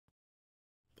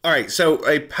All right, so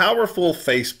a powerful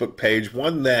Facebook page,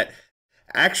 one that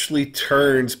actually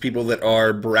turns people that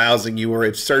are browsing you or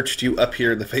have searched you up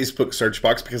here in the Facebook search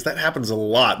box, because that happens a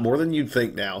lot, more than you'd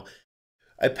think now.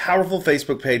 A powerful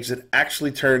Facebook page that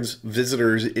actually turns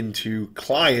visitors into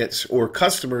clients or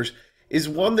customers is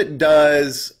one that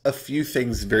does a few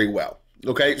things very well.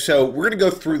 Okay, so we're going to go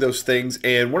through those things,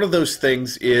 and one of those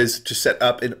things is to set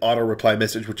up an auto reply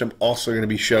message, which I'm also going to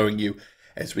be showing you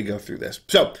as we go through this.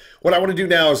 So what I want to do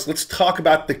now is let's talk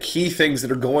about the key things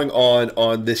that are going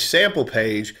on this sample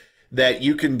page that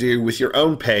you can do with your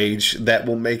own page that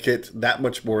will make it that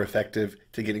much more effective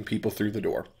to getting people through the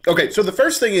door. Okay, so the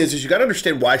first thing is you got to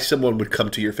understand why someone would come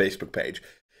to your Facebook page.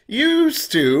 Used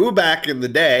to, back in the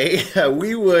day,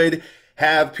 we would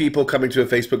have people coming to a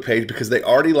Facebook page because they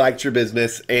already liked your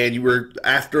business and you were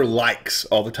after likes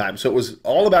all the time. So it was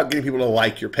all about getting people to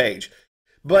like your page.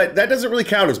 But that doesn't really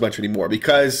count as much anymore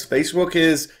because Facebook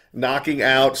is knocking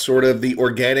out sort of the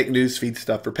organic newsfeed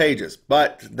stuff for pages.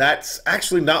 But that's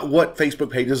actually not what Facebook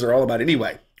pages are all about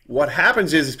anyway. What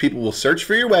happens is people will search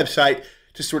for your website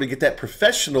to sort of get that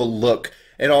professional look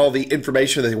and all the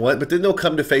information they want, but then they'll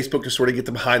come to Facebook to sort of get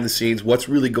the behind the scenes, what's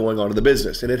really going on in the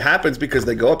business. And it happens because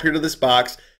they go up here to this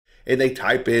box and they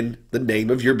type in the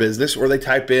name of your business, or they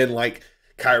type in like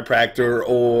chiropractor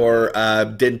or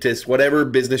dentist, whatever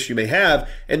business you may have,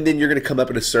 and then you're going to come up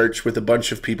in a search with a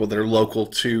bunch of people that are local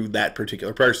to that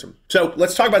particular person. So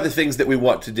let's talk about the things that we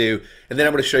want to do, and then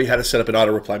I'm going to show you how to set up an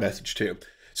auto reply message too.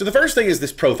 So the first thing is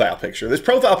this profile picture. This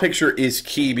profile picture is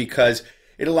key because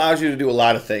it allows you to do a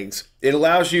lot of things. It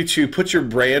allows you to put your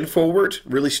brand forward,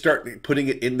 really start putting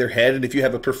it in their head, and if you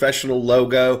have a professional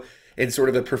logo and sort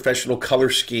of a professional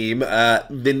color scheme,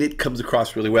 then it comes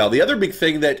across really well. The other big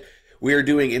thing that we are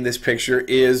doing in this picture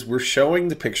is we're showing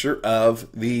the picture of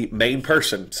the main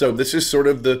person. So this is sort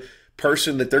of the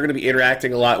person that they're going to be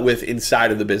interacting a lot with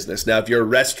inside of the business. Now, if you're a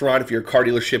restaurant, if you're a car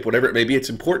dealership, whatever it may be, it's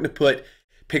important to put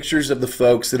pictures of the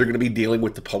folks that are going to be dealing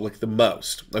with the public the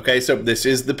most. Okay, so this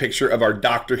is the picture of our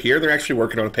doctor here. They're actually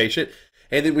working on a patient.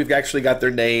 And then we've actually got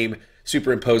their name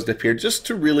superimposed up here just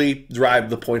to really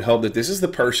drive the point home that this is the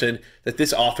person that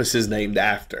this office is named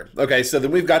after. Okay, so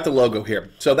then we've got the logo here.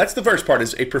 So that's the first part,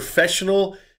 is a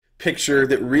professional picture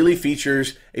that really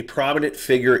features a prominent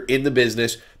figure in the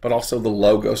business, but also the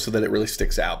logo so that it really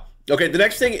sticks out. Okay, the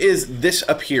next thing is this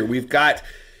up here. We've got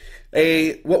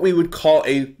what we would call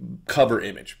a cover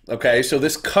image. Okay, so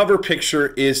this cover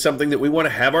picture is something that we want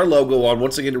to have our logo on,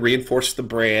 once again, to reinforce the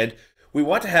brand. We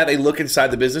want to have a look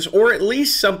inside the business, or at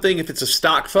least something, if it's a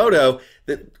stock photo,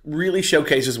 that really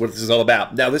showcases what this is all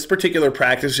about. Now, this particular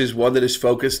practice is one that is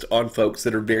focused on folks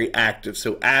that are very active,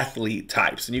 so athlete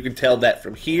types. And you can tell that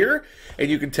from here, and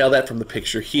you can tell that from the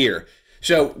picture here.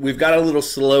 So we've got a little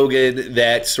slogan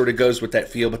that sort of goes with that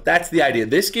feel, but that's the idea.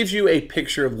 This gives you a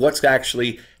picture of what's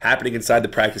actually happening inside the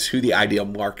practice, who the ideal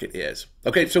market is.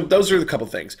 Okay, so those are the couple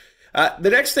things. The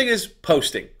next thing is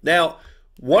posting. Now,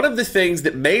 one of the things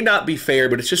that may not be fair,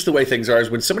 but it's just the way things are, is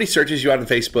when somebody searches you out on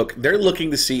Facebook, they're looking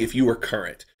to see if you are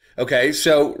current. Okay,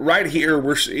 so right here,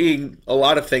 we're seeing a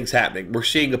lot of things happening. We're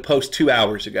seeing a post 2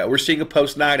 hours ago. We're seeing a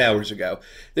post 9 hours ago.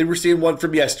 Then we're seeing one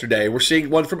from yesterday. We're seeing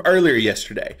one from earlier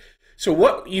yesterday. So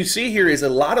what you see here is a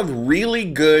lot of really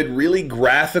good, really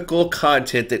graphical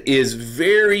content that is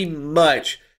very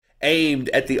much aimed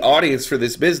at the audience for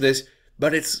this business,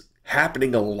 but it's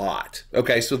happening a lot.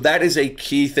 Okay, so that is a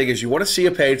key thing, is you want to see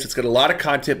a page that's got a lot of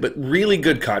content, but really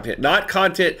good content, not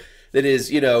content that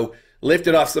is,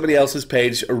 lifted off somebody else's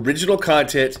page, original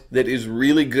content that is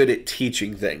really good at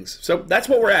teaching things. So that's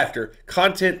what we're after,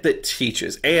 content that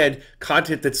teaches, and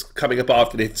content that's coming up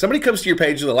often. If somebody comes to your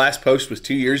page and the last post was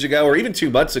 2 years ago or even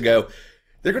 2 months ago,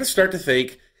 they're going to start to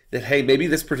think that, hey, maybe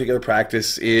this particular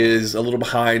practice is a little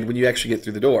behind when you actually get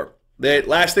through the door. The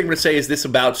last thing I'm going to say is this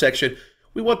about section.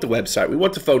 We want the website, we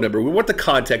want the phone number, we want the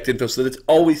contact info so that it's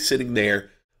always sitting there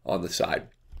on the side.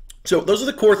 So those are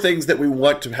the core things that we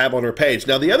want to have on our page.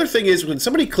 Now, the other thing is when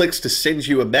somebody clicks to send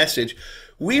you a message,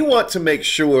 we want to make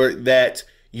sure that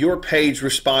your page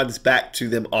responds back to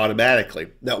them automatically.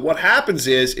 Now, what happens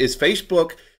is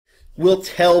Facebook will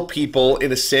tell people,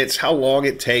 in a sense, how long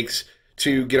it takes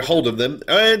to get a hold of them,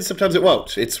 and sometimes it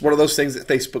won't. It's one of those things that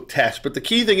Facebook tests. But the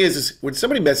key thing is when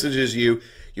somebody messages you,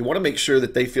 you want to make sure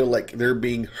that they feel like they're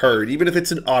being heard. Even if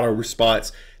it's an auto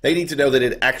response, they need to know that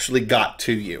it actually got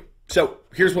to you. So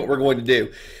here's what we're going to do.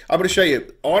 I'm going to show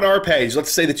you on our page. Let's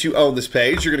say that you own this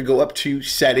page. You're going to go up to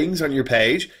settings on your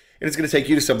page, and it's going to take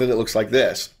you to something that looks like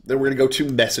this. Then we're going to go to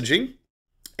messaging.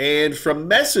 And from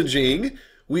messaging,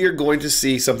 we are going to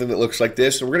see something that looks like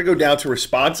this. And we're going to go down to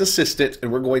response assistant,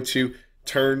 and we're going to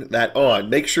turn that on.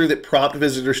 Make sure that prompt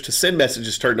visitors to send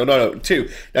messages turn. No. 2.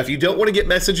 Now, if you don't want to get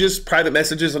messages, private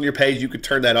messages on your page, you could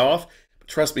turn that off. But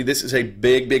trust me, this is a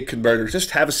big converter.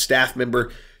 Just have a staff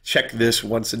member check this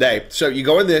once a day. So you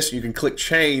go in this, you can click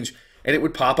change, and it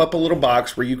would pop up a little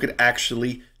box where you could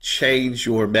actually change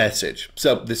your message.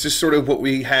 So this is sort of what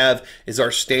we have is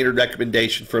our standard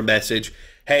recommendation for a message.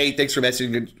 Hey, thanks for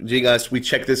messaging us. We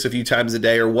check this a few times a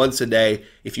day or once a day.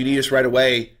 If you need us right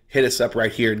away, hit us up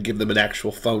right here and give them an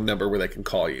actual phone number where they can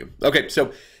call you. Okay,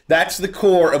 so that's the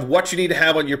core of what you need to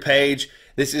have on your page.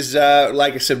 This is,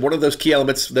 like I said, one of those key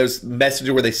elements, those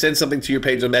Messenger, where they send something to your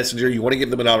page on Messenger. You want to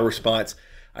give them an auto response.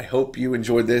 I hope you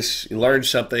enjoyed this, you learned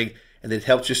something, and it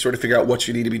helps you sort of figure out what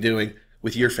you need to be doing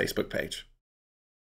with your Facebook page.